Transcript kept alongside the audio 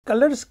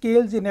color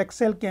scales in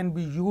Excel can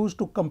be used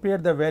to compare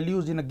the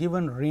values in a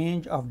given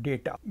range of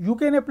data. You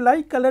can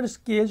apply color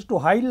scales to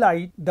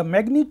highlight the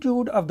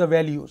magnitude of the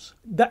values.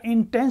 The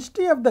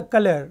intensity of the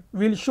color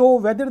will show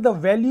whether the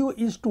value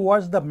is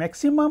towards the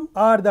maximum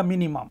or the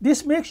minimum.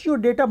 This makes your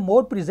data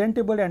more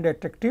presentable and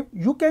attractive.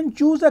 You can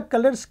choose a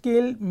color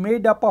scale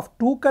made up of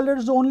 2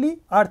 colors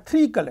only or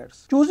 3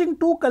 colors. Choosing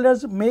 2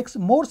 colors makes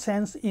more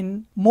sense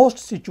in most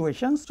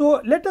situations.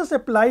 So let us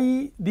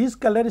apply this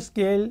color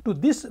scale to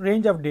this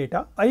range of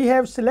data. I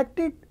have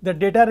selected the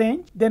data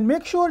range. Then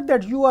make sure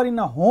that you are in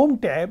a home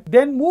tab.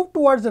 Then move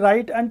towards the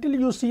right until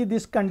you see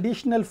this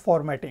conditional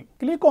formatting.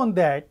 Click on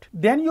that.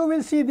 Then you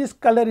will see this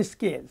color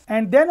scales.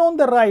 And then on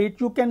the right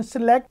you can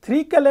select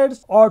 3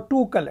 colors or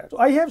 2 colors. So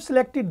I have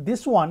selected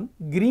this one,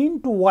 green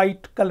to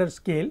white color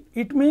scale.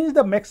 It means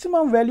the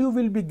maximum value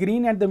will be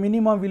green and the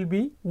minimum will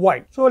be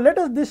white. So let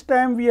us this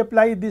time we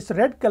apply this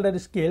red color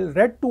scale,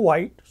 red to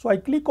white. So I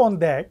click on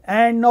that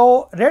and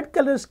now red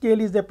color scale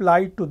is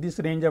applied to this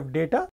range of data.